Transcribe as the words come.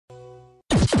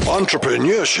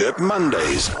Entrepreneurship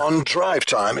Mondays on Drive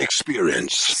Time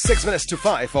Experience. 6 minutes to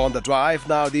 5 on the drive.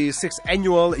 Now, the 6th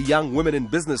annual Young Women in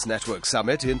Business Network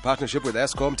Summit in partnership with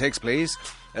Eskom takes place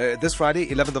this Friday,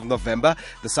 11th of November.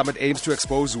 The summit aims to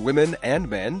expose women and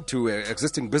men to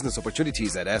existing business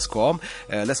opportunities at Eskom.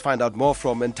 Let's find out more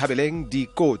from Nthabeleng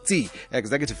Likotsi,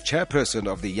 Executive Chairperson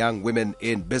of the Young Women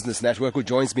in Business Network, who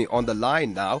joins me on the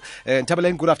line now.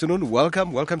 Nthabeleng, good afternoon.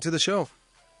 Welcome to the show.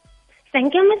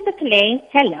 Thank you, Mr. Play.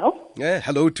 Hello.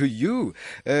 Hello to you.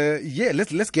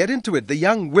 Let's get into it. The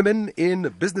Young Women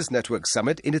in Business Network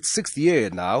Summit in its 6th year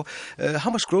now. How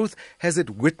much growth has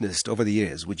it witnessed over the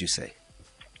years, would you say?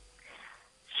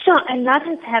 Sure, a lot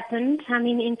has happened. I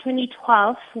mean, in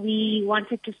 2012, we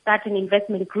wanted to start an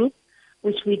investment group,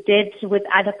 which we did with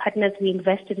other partners. We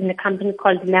invested in a company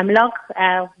called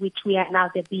Namlock, which we are now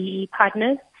the BE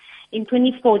partners. In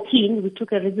 2014, we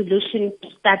took a resolution to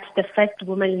start the first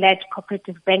woman-led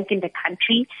cooperative bank in the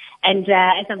country. And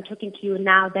as I'm talking to you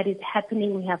now, that is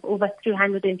happening. We have over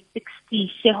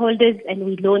 360 shareholders, and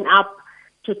we loan up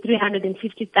to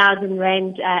 350,000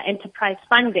 Rand enterprise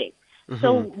funding. Mm-hmm.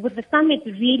 So with the summit,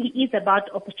 it really is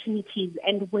about opportunities.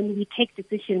 And when we take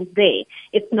decisions there,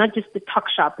 it's not just the talk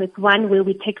shop. It's one where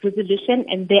we take resolution,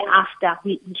 and thereafter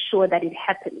we ensure that it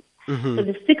happens. Mm-hmm. So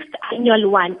the 6th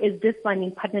annual one is this one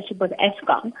in partnership with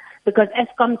Eskom, because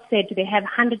Eskom said they have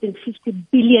 150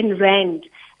 billion Rand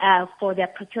for their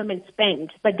procurement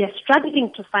spend, but they're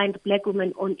struggling to find black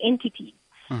women-owned entities.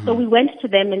 Mm-hmm. So we went to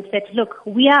them and said, look,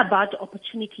 we are about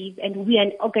opportunities and we are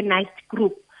an organized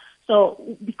group.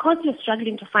 So because you're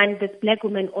struggling to find this black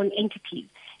women-owned entities,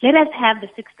 let us have the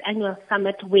 6th annual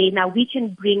summit where now we can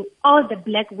bring all the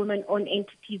black women-owned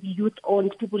entities,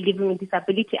 youth-owned, people living with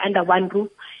disability under one roof,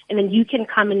 and then you can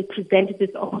come and present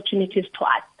these opportunities to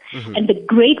us. Mm-hmm. And the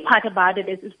great part about it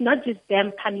is it's not just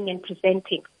them coming and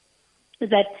presenting, is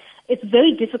that it's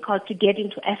very difficult to get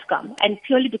into Eskom, and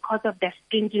purely because of their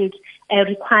stringent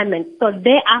requirements. So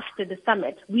thereafter the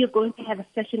summit, we are going to have a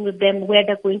session with them where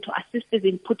they're going to assist us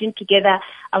in putting together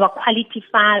our quality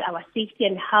file, our safety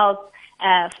and health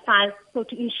files, so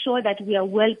to ensure that we are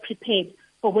well prepared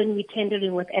for when we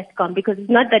tendering with Eskom, because it's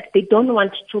not that they don't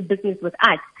want to do business with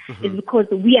us. Mm-hmm. It's because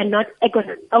we are not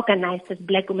organized as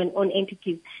black women-owned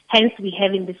entities. Hence, we're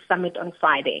having this summit on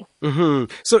Friday.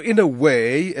 Mm-hmm. So in a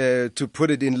way, to put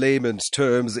it in layman's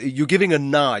terms, you're giving a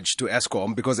nudge to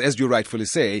Eskom because, as you rightfully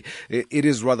say, it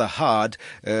is rather hard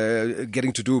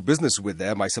getting to do business with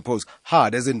them, I suppose.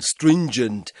 Hard as in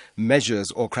stringent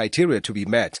measures or criteria to be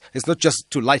met. It's not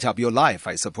just to light up your life,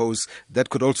 I suppose.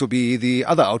 That could also be the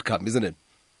other outcome, isn't it?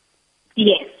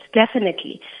 Yes,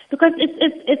 definitely. Because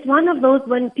it's one of those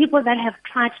when people that have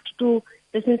tried to do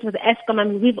business with Eskom, I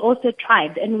mean, we've also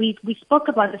tried, and we spoke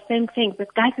about the same thing.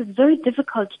 But guys, it's very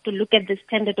difficult to look at this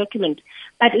tender document,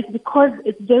 but it's because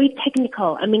it's very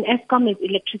technical. I mean, Eskom is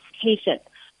electrification.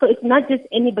 So it's not just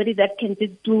anybody that can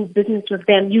just do business with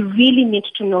them. You really need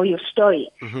to know your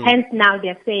story. Mm-hmm. Hence now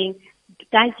they're saying,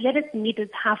 guys, let us meet us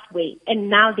halfway. And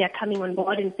now they're coming on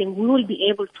board and saying, we will be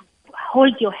able to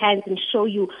hold your hands and show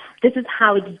you this is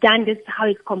how it's done, this is how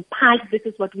it's compiled, this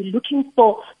is what we're looking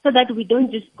for, so that we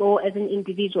don't just go as an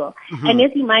individual. Mm-hmm. And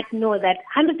as you might know, that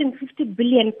 150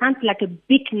 billion sounds like a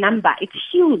big number. It's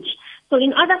huge. So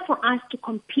in order for us to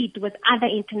compete with other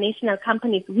international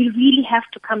companies, we really have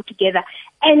to come together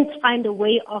and find a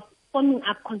way of forming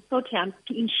up consortiums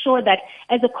to ensure that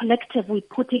as a collective we're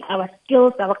putting our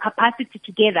skills, our capacity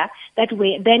together, that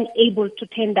we're then able to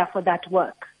tender for that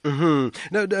work.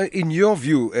 Mm-hmm. Now, in your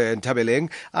view, Nthabeleng,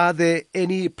 are there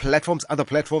any platforms, other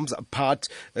platforms apart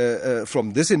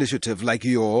from this initiative like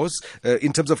yours,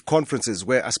 in terms of conferences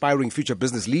where aspiring future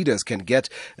business leaders can get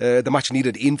the much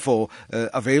needed info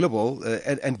available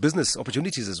and business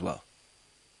opportunities as well?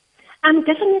 I'm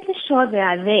definitely sure they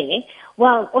are there.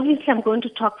 Well, obviously I'm going to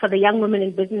talk for the Young Women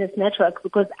in Business Network,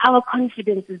 because our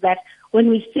confidence is that when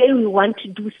we say we want to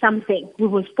do something, we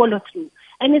will follow through.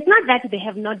 And it's not that they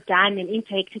have not done and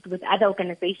interacted with other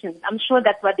organizations. I'm sure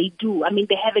that's what they do. I mean,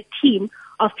 they have a team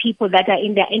of people that are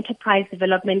in their enterprise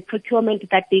development, procurement,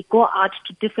 that they go out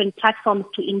to different platforms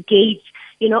to engage.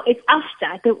 You know, it's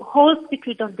after. The whole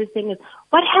secret of this thing is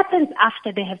what happens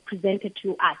after they have presented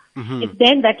to us. Mm-hmm. It's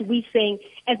then that we're saying,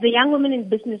 as the Young Women in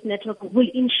Business Network, we'll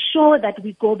ensure that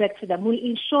we go back to them. We'll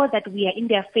ensure that we are in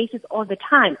their faces all the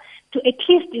time to at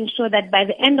least ensure that by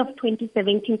the end of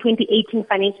 2017-2018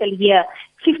 financial year,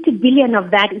 50 billion of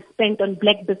that is spent on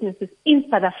black businesses in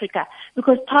South Africa,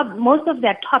 because most of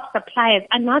their top suppliers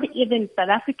are not even South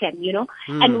African, you know.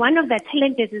 And one of their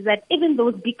challenges is that even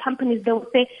those big companies, they will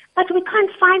say, but we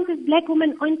can't find these black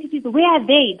women entities. Where are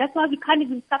they? That's why we can't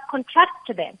even subcontract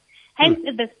to them. Hence,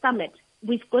 at the summit,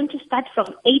 we're going to start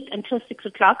from 8 until 6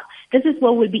 o'clock. This is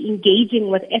where we'll be engaging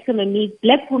with SMMEs,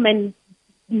 black women,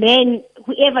 men,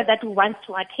 whoever that wants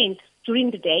to attend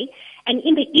during the day. And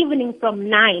in the evening from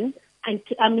 7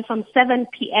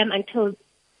 p.m. until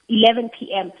 11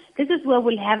 p.m., this is where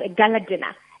we'll have a gala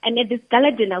dinner. And at this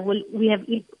gala dinner, we have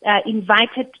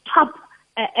invited top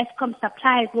Eskom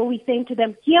suppliers where we're saying to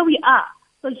them, here we are.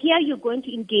 So here you're going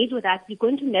to engage with us, you're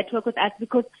going to network with us,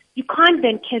 because you can't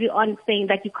then carry on saying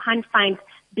that you can't find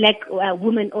black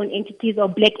women-owned entities or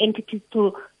black entities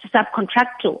to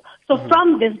subcontract to. So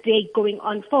from this day going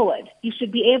on forward, you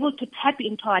should be able to tap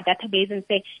into our database and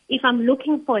say, if I'm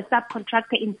looking for a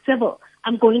subcontractor in civil,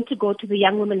 I'm going to go to the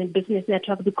Young Women in Business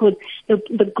Network, because the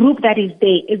group that is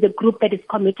there is a group that is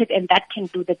committed and that can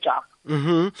do the job.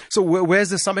 So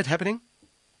where's the summit happening?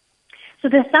 So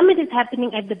the summit is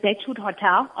happening at the Birchwood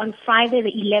Hotel on Friday,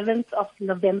 the 11th of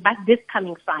November, this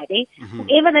coming Friday.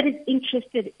 Whoever that is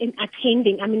interested in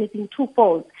attending, it's in two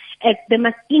folds. They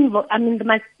must email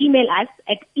us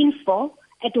at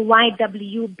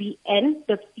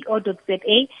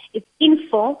info@ywbn.co.za. It's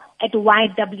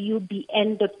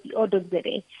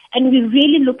info@ywbn.co.za. And we're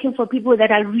really looking for people that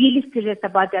are really serious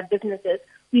about their businesses.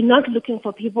 We're not looking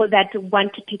for people that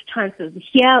want to take chances.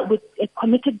 Here with a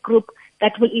committed group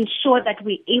that will ensure that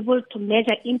we're able to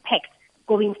measure impact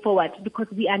going forward, because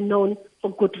we are known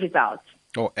for good results.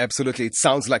 Oh, absolutely. It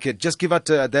sounds like it. Just give out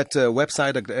that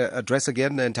website address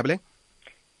again, Nthabeleng.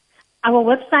 Our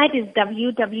website is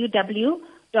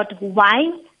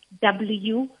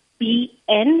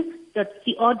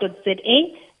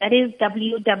www.ywbn.co.za. That is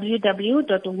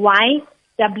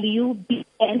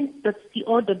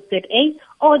www.ywbn.co.za,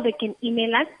 or they can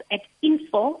email us at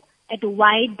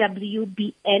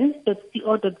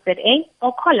info@ywbn.co.za,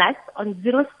 or call us on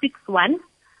 061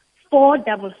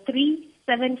 433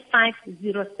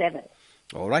 7507.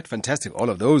 All right, fantastic. All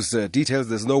of those details,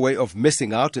 there's no way of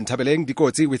missing out. And Nthabeleng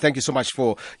Likotsi, we thank you so much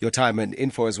for your time and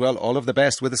info as well. All of the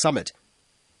best with the summit.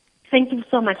 Thank you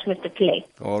so much, Mr. Clay.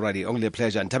 Alrighty, only a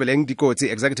pleasure. Nthabeleng Likotsi,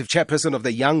 Executive Chairperson of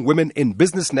the Young Women in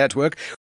Business Network.